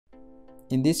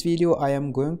In this video, I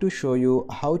am going to show you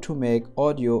how to make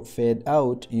audio fade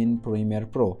out in Premiere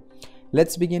Pro.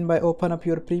 Let's begin by open up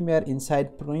your Premiere.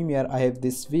 Inside Premiere, I have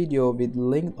this video with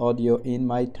linked audio in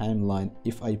my timeline.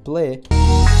 If I play,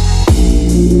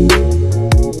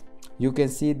 you can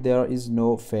see there is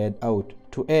no fade out.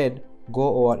 To add,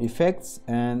 go over Effects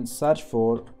and search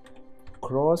for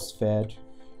Crossfade.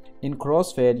 In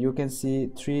Crossfade, you can see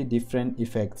three different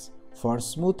effects. For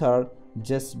smoother,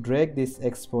 just drag this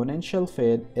exponential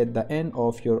fade at the end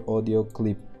of your audio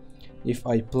clip. If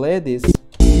I play this,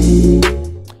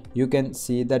 you can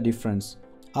see the difference.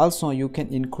 Also, you can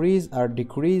increase or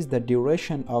decrease the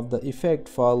duration of the effect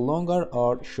for longer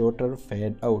or shorter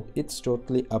fade out. It's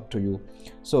totally up to you.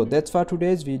 So that's for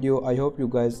today's video. I hope you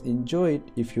guys enjoyed.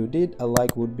 If you did, a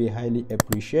like would be highly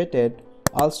appreciated.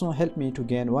 Also help me to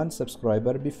gain 1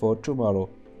 subscriber before tomorrow.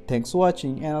 Thanks for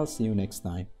watching and I'll see you next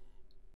time.